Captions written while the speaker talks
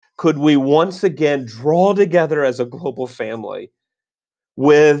could we once again draw together as a global family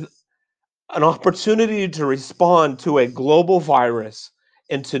with an opportunity to respond to a global virus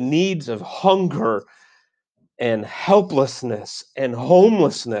and to needs of hunger and helplessness and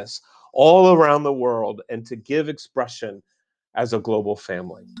homelessness all around the world, and to give expression as a global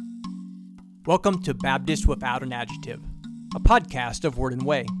family. Welcome to Baptist Without an Adjective, a podcast of Word and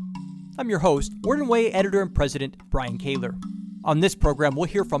Way. I'm your host, Word and Way editor and president, Brian Kaler. On this program, we'll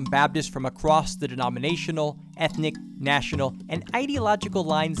hear from Baptists from across the denominational, ethnic, national, and ideological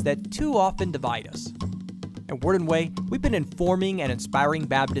lines that too often divide us. At Word and Way, we've been informing and inspiring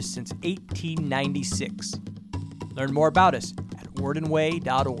Baptists since 1896. Learn more about us at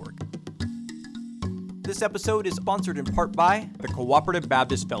wordandway.org. This episode is sponsored in part by the Cooperative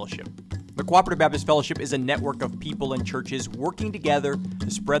Baptist Fellowship. The Cooperative Baptist Fellowship is a network of people and churches working together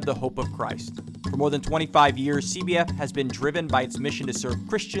to spread the hope of Christ. For more than 25 years, CBF has been driven by its mission to serve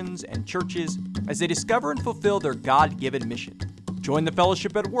Christians and churches as they discover and fulfill their God-given mission. Join the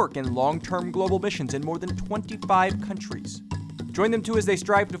fellowship at work in long-term global missions in more than 25 countries. Join them too as they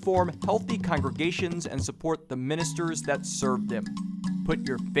strive to form healthy congregations and support the ministers that serve them. Put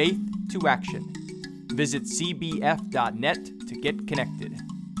your faith to action. Visit cbf.net to get connected.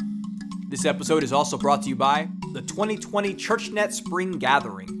 This episode is also brought to you by the 2020 ChurchNet Spring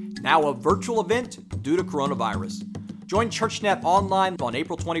Gathering, now a virtual event due to coronavirus. Join ChurchNet online on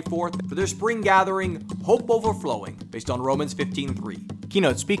April 24th for their spring gathering, Hope Overflowing, based on Romans 15:3.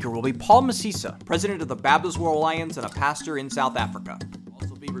 Keynote speaker will be Paul Masisa, president of the Baptist World Alliance and a pastor in South Africa. There will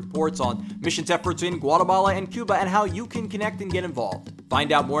also be reports on missions efforts in Guatemala and Cuba and how you can connect and get involved.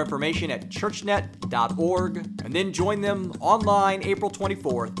 Find out more information at churchnet.org and then join them online April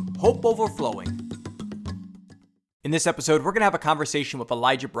 24th. Hope Overflowing. In this episode, we're going to have a conversation with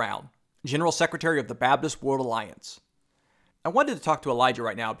Elijah Brown, General Secretary of the Baptist World Alliance. I wanted to talk to Elijah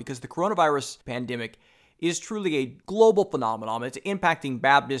right now because the coronavirus pandemic is truly a global phenomenon. It's impacting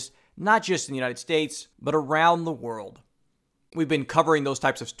Baptists not just in the United States, but around the world. We've been covering those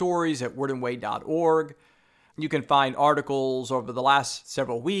types of stories at wordandway.org. You can find articles over the last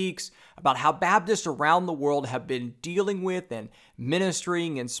several weeks about how Baptists around the world have been dealing with and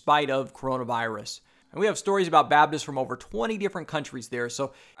ministering in spite of coronavirus. And we have stories about Baptists from over 20 different countries there,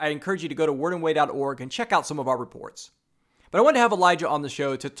 so I encourage you to go to wordandway.org and check out some of our reports. But I wanted to have Elijah on the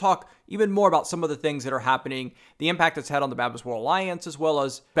show to talk even more about some of the things that are happening, the impact it's had on the Baptist World Alliance, as well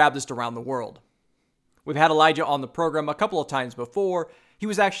as Baptists around the world. We've had Elijah on the program a couple of times before. He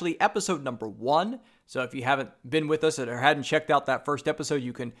was actually episode number 1. So if you haven't been with us or hadn't checked out that first episode,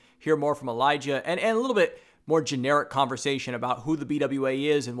 you can hear more from Elijah and a little bit more generic conversation about who the BWA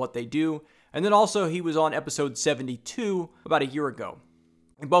is and what they do. And then also he was on episode 72 about a year ago.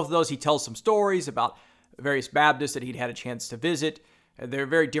 In both of those, he tells some stories about various Baptists that he'd had a chance to visit. They're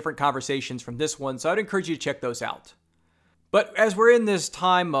very different conversations from this one, so I'd encourage you to check those out. But as we're in this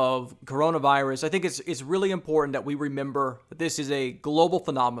time of coronavirus, I think it's really important that we remember that this is a global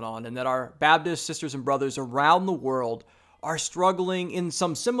phenomenon and that our Baptist sisters and brothers around the world are struggling in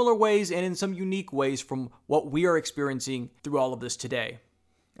some similar ways and in some unique ways from what we are experiencing through all of this today.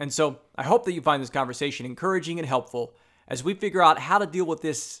 And so I hope that you find this conversation encouraging and helpful as we figure out how to deal with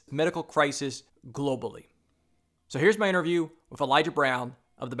this medical crisis globally. So here's my interview with Elijah Brown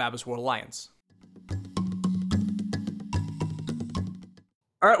of the Baptist World Alliance.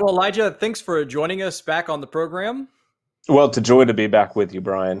 All right, well, Elijah, thanks for joining us back on the program. Well, it's a joy to be back with you,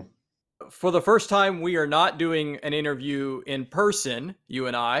 Brian. For the first time, we are not doing an interview in person, you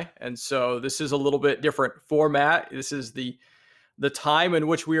and I, and so this is a little bit different format. This is the time in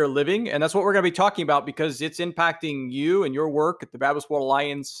which we are living, and that's what we're going to be talking about because it's impacting you and your work at the Baptist World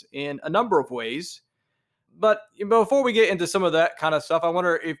Alliance in a number of ways. But before we get into some of that kind of stuff, I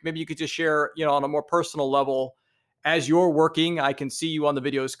wonder if maybe you could just share, on a more personal level, as you're working. I can see you on the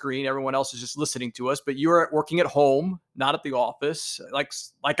video screen. Everyone else is just listening to us, but you're working at home, not at the office,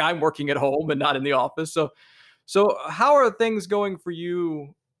 like I'm working at home and not in the office. So how are things going for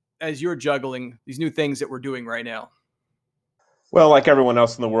you as you're juggling these new things that we're doing right now? Well, like everyone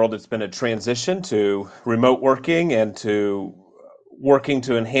else in the world, it's been a transition to remote working and to working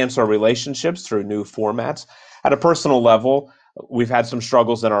to enhance our relationships through new formats. At a personal level, we've had some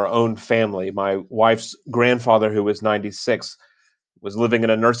struggles in our own family. My wife's grandfather, who was 96, was living in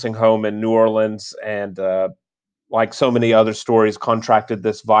a nursing home in New Orleans and, like so many other stories, contracted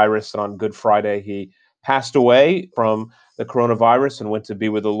this virus. And on Good Friday, he passed away from the coronavirus and went to be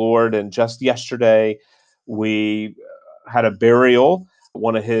with the Lord. And just yesterday, we had a burial.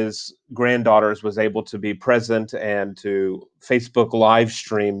 One of his granddaughters was able to be present and to Facebook live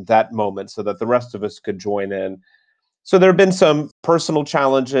stream that moment so that the rest of us could join in. So there have been some personal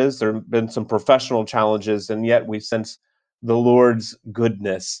challenges, there have been some professional challenges, and yet we sense the Lord's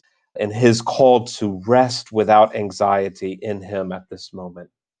goodness and his call to rest without anxiety in him at this moment.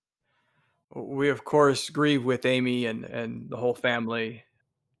 We, of course, grieve with Amy and the whole family.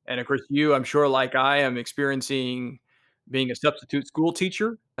 And of course, you, I'm sure, like I am experiencing being a substitute school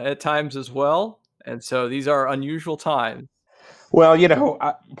teacher at times as well. And so these are unusual times. Well,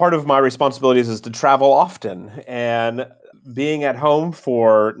 part of my responsibilities is to travel often, and being at home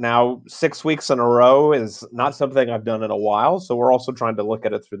for now 6 weeks in a row is not something I've done in a while. So we're also trying to look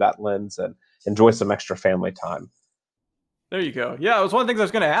at it through that lens and enjoy some extra family time. There you go. Yeah, it was one of the things I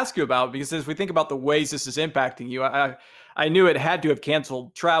was going to ask you about because as we think about the ways this is impacting you, I knew it had to have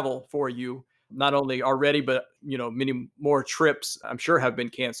canceled travel for you, not only already, but many more trips I'm sure have been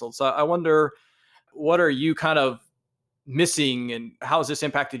canceled. So I wonder, what are you kind of missing, and how has this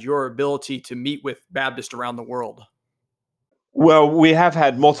impacted your ability to meet with Baptists around the world? Well, we have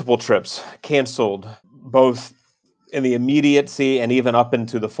had multiple trips canceled, both in the immediacy and even up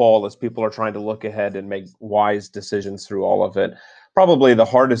into the fall as people are trying to look ahead and make wise decisions through all of it. Probably the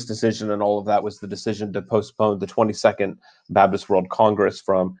hardest decision in all of that was the decision to postpone the 22nd Baptist World Congress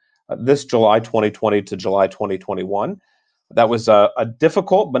from this July 2020 to July 2021. That was a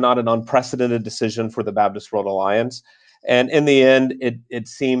difficult but not an unprecedented decision for the Baptist World Alliance. And in the end, it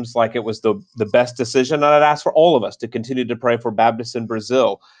seems like it was the best decision. And I'd ask for all of us to continue to pray for Baptists in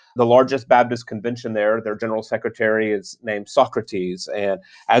Brazil, the largest Baptist convention there. Their general secretary is named Socrates. And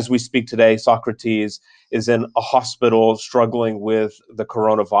as we speak today, Socrates is in a hospital struggling with the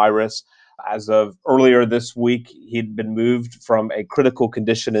coronavirus. As of earlier this week, he'd been moved from a critical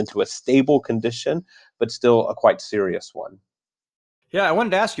condition into a stable condition, but still a quite serious one. Yeah, I wanted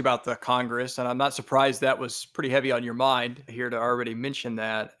to ask you about the Congress, and I'm not surprised that was pretty heavy on your mind here to already mention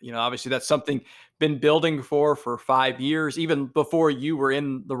that. Obviously that's something been building for 5 years, even before you were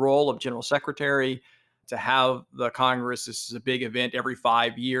in the role of General Secretary. To have the Congress, this is a big event every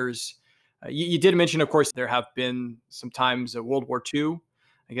 5 years. You did mention, of course, there have been some times of World War II,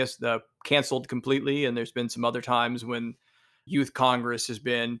 I guess the canceled completely, and there's been some other times when Youth Congress has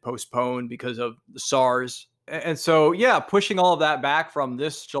been postponed because of the SARS. And so, yeah, pushing all of that back from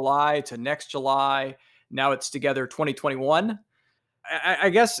this July to next July. Now it's together 2021. I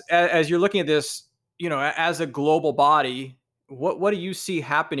guess as you're looking at this, as a global body, what do you see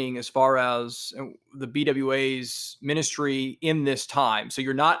happening as far as the BWA's ministry in this time? So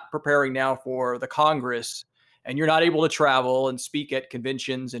you're not preparing now for the Congress, and you're not able to travel and speak at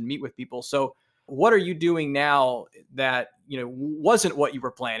conventions and meet with people. So what are you doing now that wasn't what you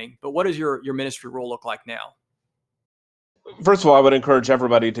were planning? But what does your ministry role look like now? First of all, I would encourage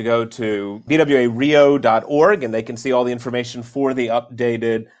everybody to go to bwario.org and they can see all the information for the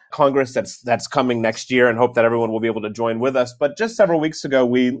updated Congress that's coming next year, and hope that everyone will be able to join with us. But just several weeks ago,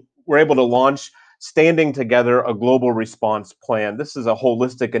 we were able to launch Standing Together, a Global Response Plan. This is a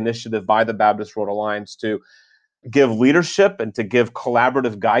holistic initiative by the Baptist World Alliance to give leadership and to give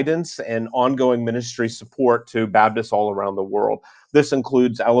collaborative guidance and ongoing ministry support to Baptists all around the world. This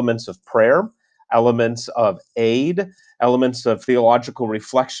includes elements of prayer, elements of aid, elements of theological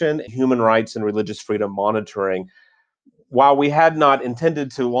reflection, human rights, and religious freedom monitoring. While we had not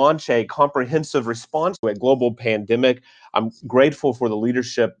intended to launch a comprehensive response to a global pandemic, I'm grateful for the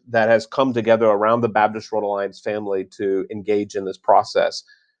leadership that has come together around the Baptist World Alliance family to engage in this process.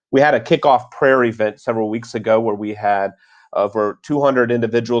 We had a kickoff prayer event several weeks ago where we had over 200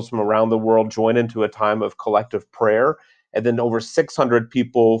 individuals from around the world join into a time of collective prayer. And then over 600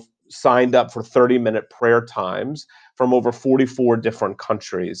 people signed up for 30-minute prayer times from over 44 different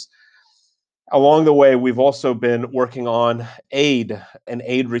countries. Along the way, we've also been working on aid and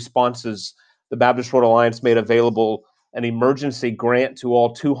aid responses. The Baptist World Alliance made available an emergency grant to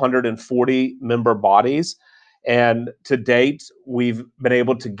all 240 member bodies. And to date, we've been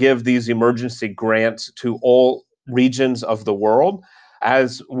able to give these emergency grants to all regions of the world.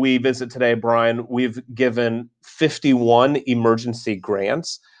 As we visit today, Brian, we've given 51 emergency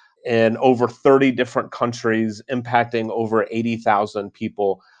grants in over 30 different countries, impacting over 80,000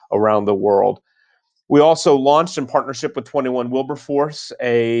 people around the world. We also launched, in partnership with 21 Wilberforce,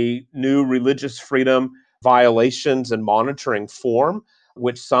 a new religious freedom violations and monitoring form,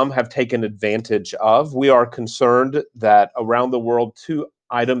 which some have taken advantage of. We are concerned that around the world, two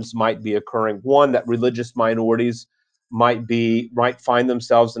items might be occurring. One, that religious minorities might find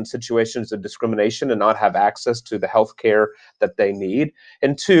themselves in situations of discrimination and not have access to the health care that they need.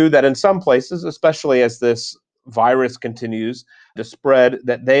 And two, that in some places, especially as this virus continues to spread,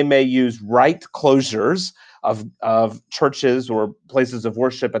 that they may use right closures of churches or places of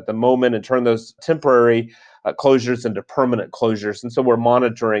worship at the moment and turn those temporary closures into permanent closures. And so we're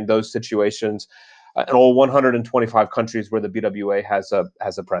monitoring those situations in all 125 countries where the BWA has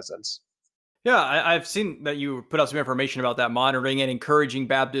a presence. Yeah, I've seen that you put out some information about that monitoring and encouraging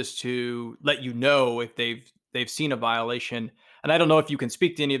Baptists to let you know if they've seen a violation. And I don't know if you can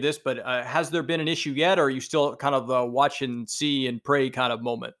speak to any of this, but has there been an issue yet, or are you still kind of the watch and see and pray kind of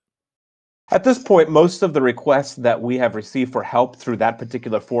moment? At this point, most of the requests that we have received for help through that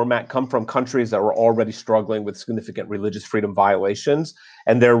particular format come from countries that were already struggling with significant religious freedom violations,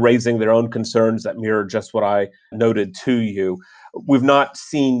 and they're raising their own concerns that mirror just what I noted to you. We've not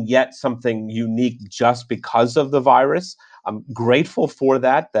seen yet something unique just because of the virus. I'm grateful for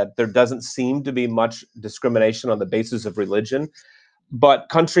that there doesn't seem to be much discrimination on the basis of religion, but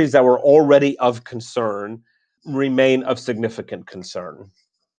countries that were already of concern remain of significant concern.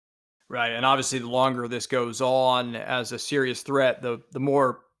 Right. And obviously, the longer this goes on as a serious threat, the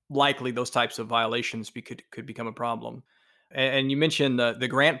more likely those types of violations could become a problem. And you mentioned the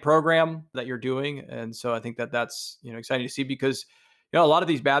grant program that you're doing, and so I think that that's exciting to see because a lot of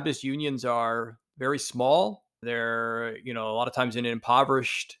these Baptist unions are very small. They're a lot of times in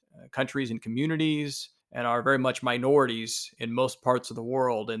impoverished countries and communities, and are very much minorities in most parts of the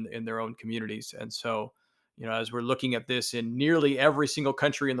world in their own communities. And so as we're looking at this, in nearly every single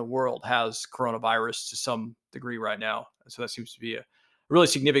country in the world has coronavirus to some degree right now. So that seems to be a really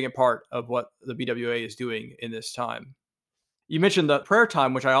significant part of what the BWA is doing in this time. You mentioned the prayer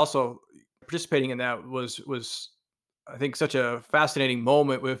time, which I also participating in. That was I think such a fascinating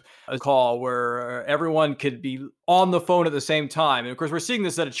moment with a call where everyone could be on the phone at the same time. And of course, we're seeing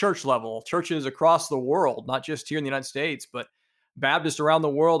this at a church level. Churches across the world, not just here in the United States, but Baptists around the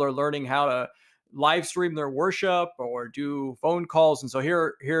world are learning how to live stream their worship or do phone calls. And so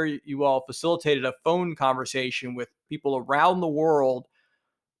here you all facilitated a phone conversation with people around the world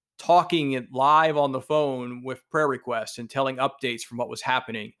talking it live on the phone with prayer requests and telling updates from what was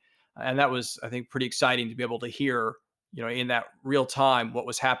happening. And that was, I think, pretty exciting to be able to hear, in that real time, what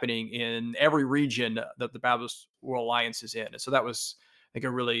was happening in every region that the Baptist World Alliance is in. And so that was, I think, a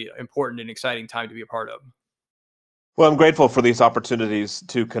really important and exciting time to be a part of. Well, I'm grateful for these opportunities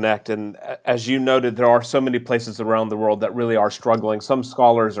to connect. And as you noted, there are so many places around the world that really are struggling. Some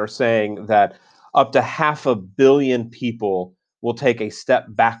scholars are saying that up to 500 million people will take a step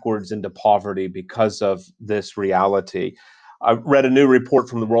backwards into poverty because of this reality. I read a new report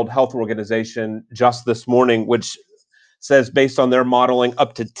from the World Health Organization just this morning, which says, based on their modeling,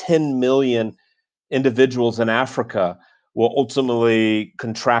 up to 10 million individuals in Africa will ultimately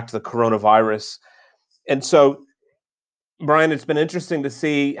contract the coronavirus. And so, Brian, it's been interesting to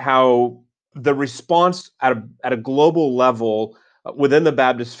see how the response at a global level within the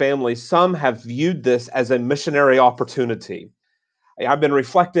Baptist family, some have viewed this as a missionary opportunity. I've been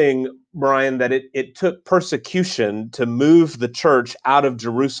reflecting, Brian, that it took persecution to move the church out of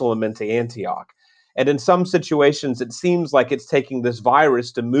Jerusalem into Antioch. And in some situations, it seems like it's taking this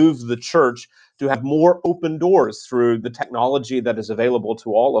virus to move the church to have more open doors through the technology that is available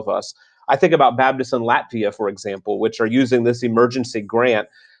to all of us. I think about Baptists in Latvia, for example, which are using this emergency grant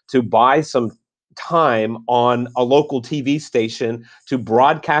to buy some time on a local TV station to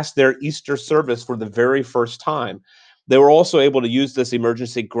broadcast their Easter service for the very first time. They were also able to use this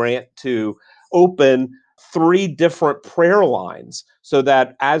emergency grant to open 3 different prayer lines so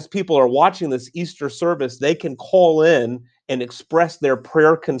that as people are watching this Easter service, they can call in and express their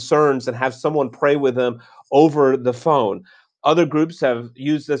prayer concerns and have someone pray with them over the phone. Other groups have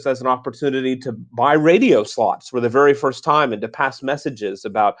used this as an opportunity to buy radio slots for the very first time and to pass messages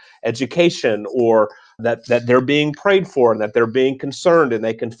about education or that they're being prayed for and that they're being concerned and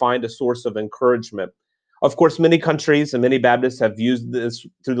they can find a source of encouragement. Of course, many countries and many Baptists have used this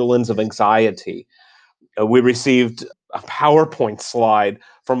through the lens of anxiety. We received a PowerPoint slide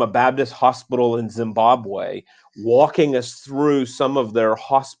from a Baptist hospital in Zimbabwe, walking us through some of their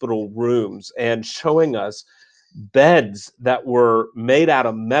hospital rooms and showing us beds that were made out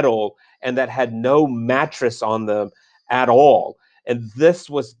of metal and that had no mattress on them at all. And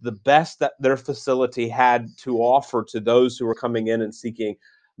this was the best that their facility had to offer to those who were coming in and seeking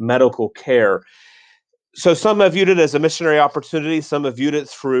medical care. So some have viewed it as a missionary opportunity, some have viewed it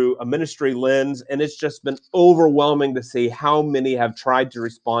through a ministry lens, and it's just been overwhelming to see how many have tried to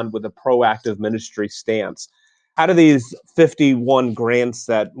respond with a proactive ministry stance. Out of these 51 grants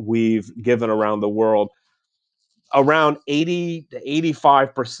that we've given around the world, around 80 to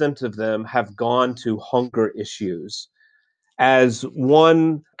 85% of them have gone to hunger issues. As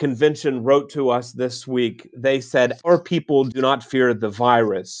one convention wrote to us this week, they said, "Our people do not fear the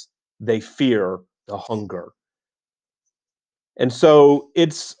virus, they fear the hunger." And so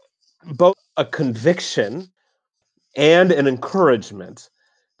it's both a conviction and an encouragement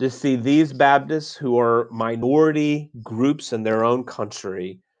to see these Baptists, who are minority groups in their own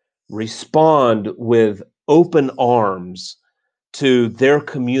country, respond with open arms to their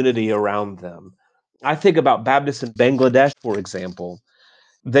community around them. I think about Baptists in Bangladesh, for example.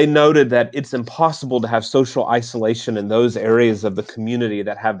 They noted that it's impossible to have social isolation in those areas of the community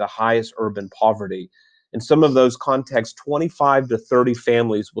that have the highest urban poverty. In some of those contexts, 25 to 30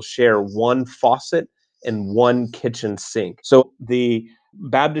 families will share one faucet and one kitchen sink. So the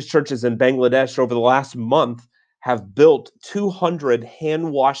Baptist churches in Bangladesh over the last month have built 200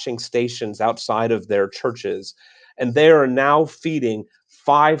 hand washing stations outside of their churches, and they are now feeding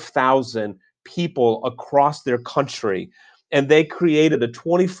 5,000 people across their country, and they created a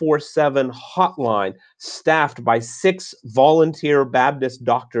 24/7 hotline staffed by 6 volunteer Baptist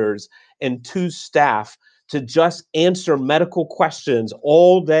doctors and 2 staff to just answer medical questions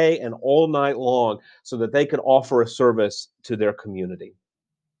all day and all night long so that they could offer a service to their community.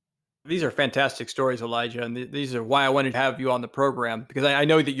 These are fantastic stories, Elijah, and these are why I wanted to have you on the program, because I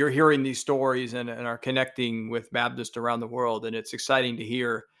know that you're hearing these stories and are connecting with Baptists around the world, and it's exciting to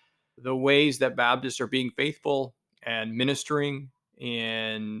hear the ways that Baptists are being faithful and ministering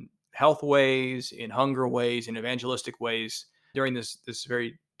in health ways, in hunger ways, in evangelistic ways during this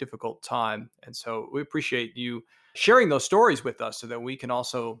very difficult time. And so we appreciate you sharing those stories with us so that we can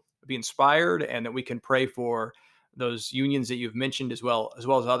also be inspired and that we can pray for those unions that you've mentioned, as well as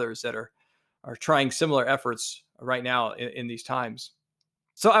others that are trying similar efforts right now in these times.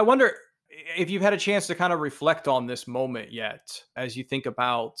 So I wonder if you've had a chance to kind of reflect on this moment yet, as you think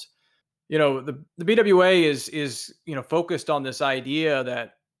about, the BWA is focused on this idea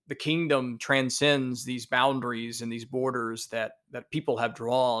that the kingdom transcends these boundaries and these borders that people have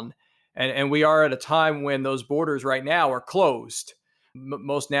drawn, and we are at a time when those borders right now are closed.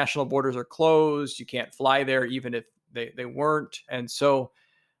 Most national borders are closed. You can't fly there even if they weren't. And so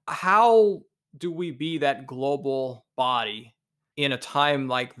how do we be that global body in a time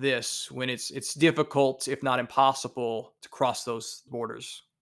like this when it's difficult, if not impossible, to cross those borders?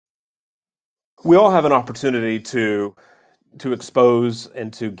 We all have an opportunity to expose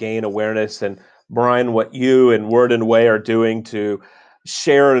and to gain awareness. And Brian, what you and Word and Way are doing to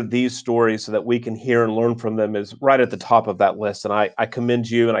share these stories so that we can hear and learn from them is right at the top of that list. And I commend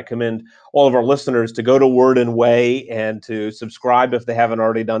you, and I commend all of our listeners to go to Word and Way and to subscribe if they haven't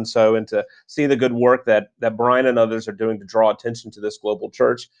already done so, and to see the good work that Brian and others are doing to draw attention to this global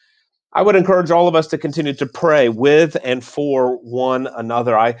church. I would encourage all of us to continue to pray with and for one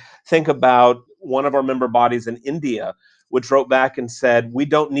another. I think about one of our member bodies in India, which wrote back and said, "We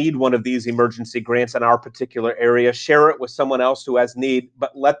don't need one of these emergency grants in our particular area. Share it with someone else who has need,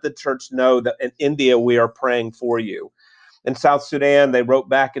 but let the church know that in India we are praying for you." In South Sudan, they wrote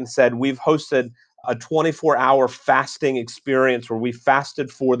back and said, "We've hosted a 24-hour fasting experience where we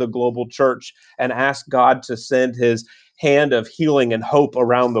fasted for the global church and asked God to send his hand of healing and hope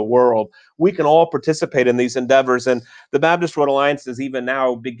around the world." We can all participate in these endeavors. And the Baptist World Alliance is even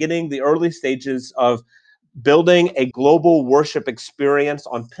now beginning the early stages of building a global worship experience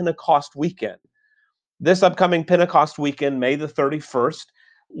on Pentecost weekend. This upcoming Pentecost weekend, May the 31st,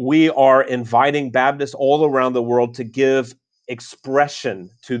 we are inviting Baptists all around the world to give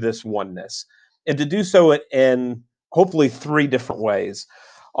expression to this oneness, and to do so in hopefully 3 different ways.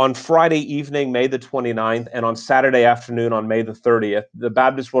 On Friday evening, May the 29th, and on Saturday afternoon, on May the 30th, the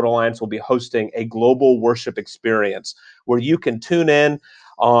Baptist World Alliance will be hosting a global worship experience where you can tune in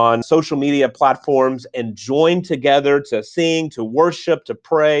on social media platforms and join together to sing, to worship, to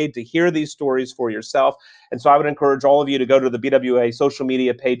pray, to hear these stories for yourself. And so I would encourage all of you to go to the BWA social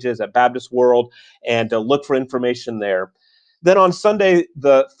media pages at Baptist World and to look for information there. Then on Sunday,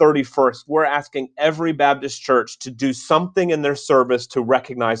 the 31st, we're asking every Baptist church to do something in their service to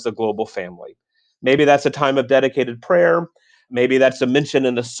recognize the global family. Maybe that's a time of dedicated prayer. Maybe that's a mention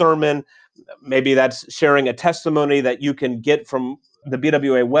in a sermon. Maybe that's sharing a testimony that you can get from the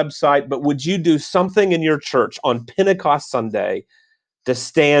BWA website. But would you do something in your church on Pentecost Sunday to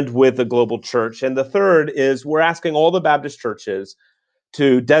stand with the global church? And the third is we're asking all the Baptist churches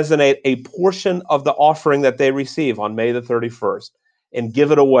to designate a portion of the offering that they receive on May the 31st and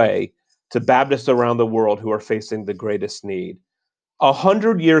give it away to Baptists around the world who are facing the greatest need.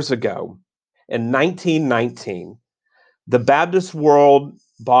 100 years ago, in 1919, the Baptist world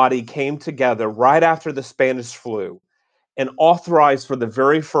body came together right after the Spanish flu and authorized for the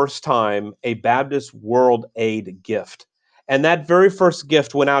very first time a Baptist World Aid gift. And that very first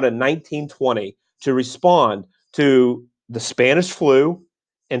gift went out in 1920 to respond to the Spanish flu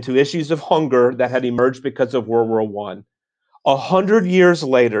and to issues of hunger that had emerged because of World War I. 100 years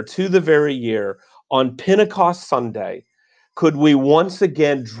later, to the very year, on Pentecost Sunday, could we once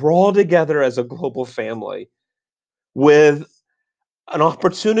again draw together as a global family with an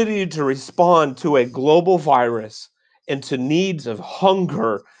opportunity to respond to a global virus and to needs of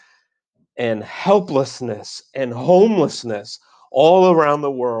hunger and helplessness and homelessness all around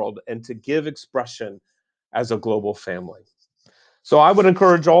the world, and to give expression as a global family. So I would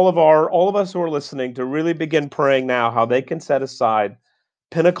encourage all of us who are listening to really begin praying now how they can set aside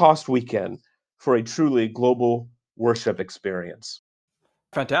Pentecost weekend for a truly global worship experience.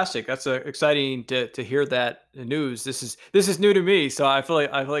 Fantastic. That's exciting to hear that news. This is new to me, so I feel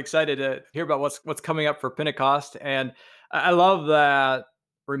excited to hear about what's coming up for Pentecost. And I love that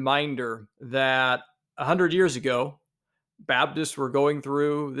reminder that 100 years ago, Baptists were going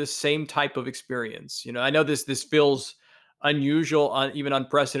through this same type of experience. I know this feels unusual, even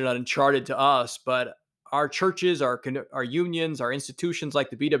unprecedented, uncharted to us, but our churches, our unions, our institutions like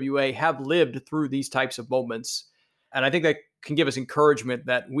the BWA have lived through these types of moments, and I think that can give us encouragement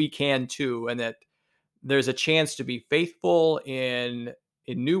that we can too, and that there's a chance to be faithful in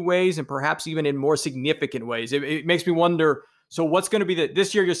new ways and perhaps even in more significant ways. It makes me wonder. So what's going to be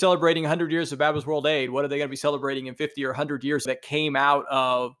this year? You're celebrating 100 years of Baptist World Aid. What are they going to be celebrating in 50 or 100 years that came out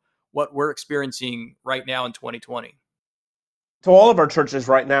of what we're experiencing right now in 2020? To all of our churches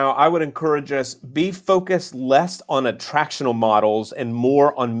right now, I would encourage us be focused less on attractional models and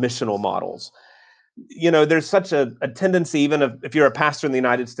more on missional models. There's such a tendency, even if you're a pastor in the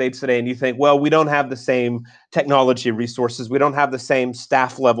United States today and you think, well, we don't have the same technology resources, we don't have the same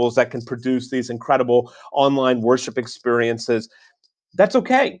staff levels that can produce these incredible online worship experiences. That's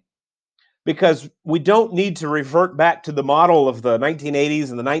okay, because we don't need to revert back to the model of the 1980s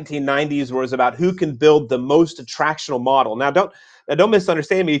and the 1990s, where it's about who can build the most attractional model. Now, don't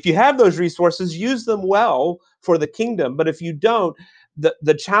misunderstand me. If you have those resources, use them well for the kingdom. But if you don't,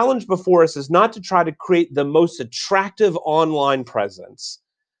 the challenge before us is not to try to create the most attractive online presence.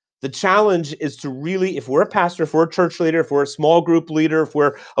 The challenge is to really, if we're a pastor, if we're a church leader, if we're a small group leader, if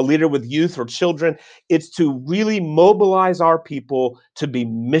we're a leader with youth or children, it's to really mobilize our people to be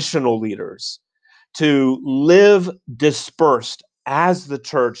missional leaders, to live dispersed as the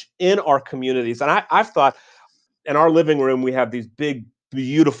church in our communities. And I've thought, in our living room, we have these big,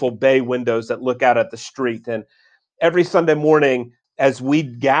 beautiful bay windows that look out at the street. And every Sunday morning, as we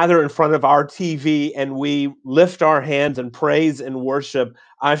gather in front of our TV and we lift our hands and praise and worship,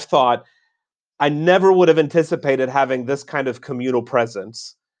 I've thought, I never would have anticipated having this kind of communal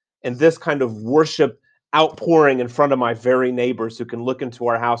presence and this kind of worship outpouring in front of my very neighbors who can look into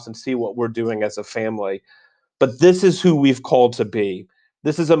our house and see what we're doing as a family. But this is who we've called to be.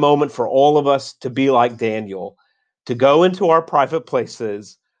 This is a moment for all of us to be like Daniel, to go into our private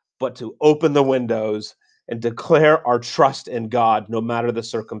places, but to open the windows and declare our trust in God, no matter the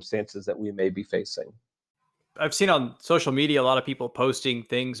circumstances that we may be facing. I've seen on social media a lot of people posting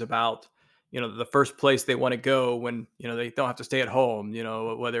things about, the first place they want to go when, they don't have to stay at home,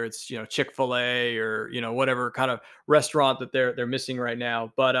 whether it's, Chick-fil-A or, whatever kind of restaurant that they're missing right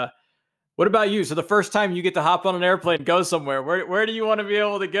now. But what about you? So the first time you get to hop on an airplane and go somewhere, where do you want to be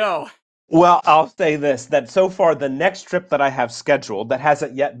able to go? Well, I'll say this, that so far the next trip that I have scheduled that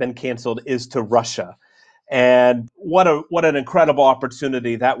hasn't yet been canceled is to Russia. And what an incredible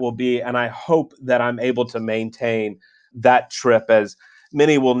opportunity that will be. And I hope that I'm able to maintain that trip. As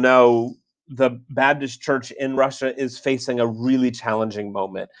many will know, the Baptist Church in Russia is facing a really challenging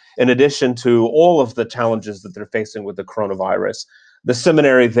moment. In addition to all of the challenges that they're facing with the coronavirus, the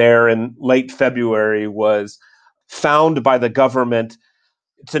seminary there in late February was found by the government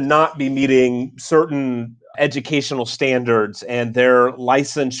to not be meeting certain educational standards, and their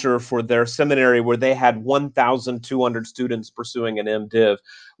licensure for their seminary, where they had 1,200 students pursuing an MDiv,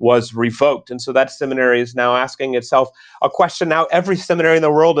 was revoked. And so that seminary is now asking itself a question now every seminary in the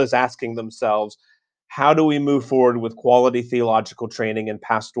world is asking themselves: how do we move forward with quality theological training and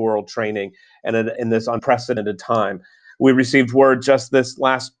pastoral training in this unprecedented time? We received word just this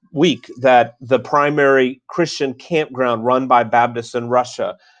last week that the primary Christian campground run by Baptists in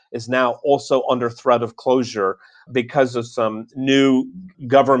Russia is now also under threat of closure because of some new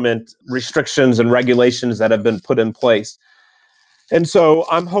government restrictions and regulations that have been put in place. And so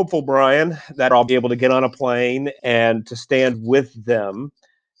I'm hopeful, Brian, that I'll be able to get on a plane and to stand with them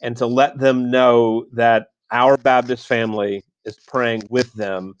and to let them know that our Baptist family is praying with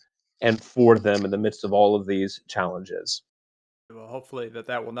them and for them in the midst of all of these challenges. Well, hopefully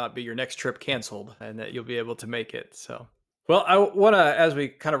that will not be your next trip canceled and that you'll be able to make it. So, well, I want to, as we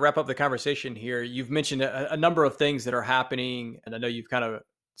kind of wrap up the conversation here, you've mentioned a number of things that are happening, and I know you've kind of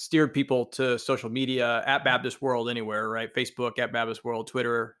steered people to social media at Baptist World Anywhere, right? Facebook at Baptist World,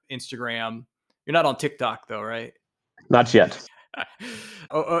 Twitter, Instagram. You're not on TikTok though, right? Not yet.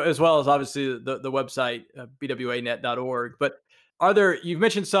 As well as obviously the website, bwanet.org. But you've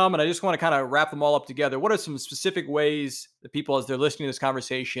mentioned some, and I just want to kind of wrap them all up together. What are some specific ways that people, as they're listening to this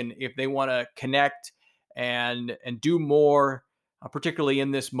conversation, if they want to connect and do more, particularly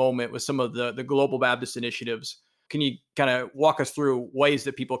in this moment with some of the Global Baptist initiatives, can you kind of walk us through ways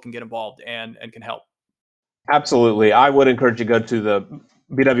that people can get involved and can help? Absolutely. I would encourage you to go to the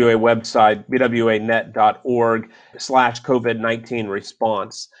BWA website, bwanet.org/COVID-19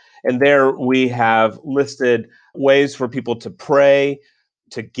 response. And there we have listed ways for people to pray,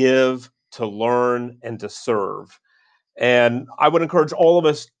 to give, to learn, and to serve. And I would encourage all of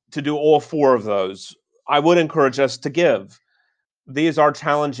us to do all four of those. I would encourage us to give. These are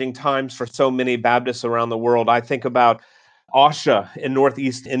challenging times for so many Baptists around the world. I think about Asha in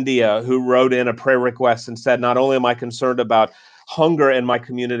Northeast India, who wrote in a prayer request and said, not only am I concerned about hunger in my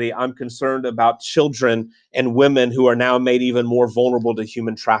community, I'm concerned about children and women who are now made even more vulnerable to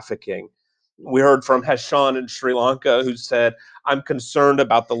human trafficking. We heard from Heshan in Sri Lanka, who said, I'm concerned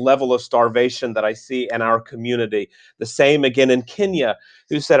about the level of starvation that I see in our community. The same again in Kenya,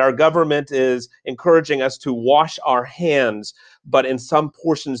 who said, our government is encouraging us to wash our hands, but in some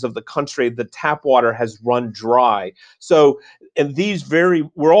portions of the country, the tap water has run dry. So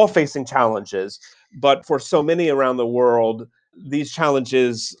we're all facing challenges, but for so many around the world, these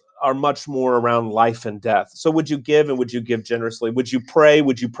challenges are much more around life and death. So would you give, and would you give generously? Would you pray?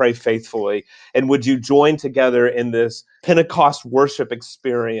 Would you pray faithfully? And would you join together in this Pentecost worship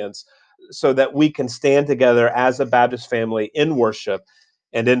experience so that we can stand together as a Baptist family in worship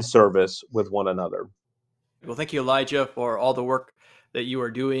and in service with one another? Well, thank you, Elijah, for all the work that you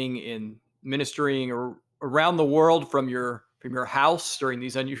are doing in ministering around the world from your house during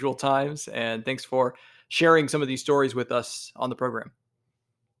these unusual times. And thanks for sharing some of these stories with us on the program.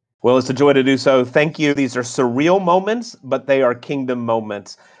 Well, it's a joy to do so. Thank you. These are surreal moments, but they are kingdom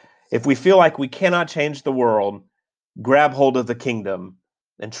moments. If we feel like we cannot change the world, grab hold of the kingdom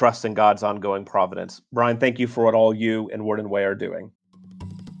and trust in God's ongoing providence. Brian, thank you for what all you and Word and Way are doing.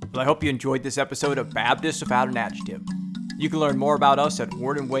 Well, I hope you enjoyed this episode of Baptist Without an Adjective. You can learn more about us at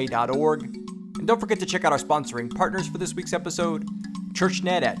wordandway.org. And don't forget to check out our sponsoring partners for this week's episode,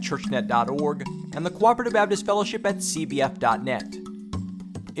 ChurchNet at churchnet.org and the Cooperative Baptist Fellowship at cbf.net.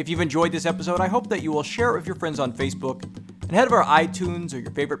 If you've enjoyed this episode, I hope that you will share it with your friends on Facebook and head over to iTunes or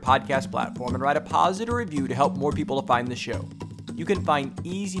your favorite podcast platform and write a positive review to help more people to find the show. You can find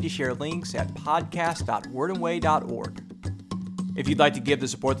easy-to-share links at podcast.wordandway.org. If you'd like to give to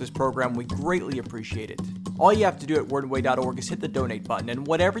support this program, we greatly appreciate it. All you have to do at wordandway.org is hit the donate button, and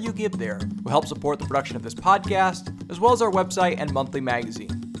whatever you give there will help support the production of this podcast, as well as our website and monthly magazine.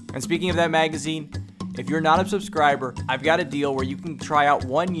 And speaking of that magazine, if you're not a subscriber, I've got a deal where you can try out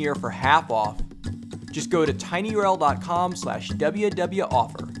 1 year for half off. Just go to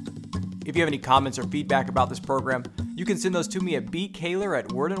tinyurl.com/wwoffer. If you have any comments or feedback about this program, you can send those to me at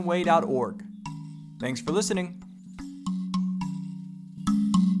bkaler@wordandway.org. Thanks for listening.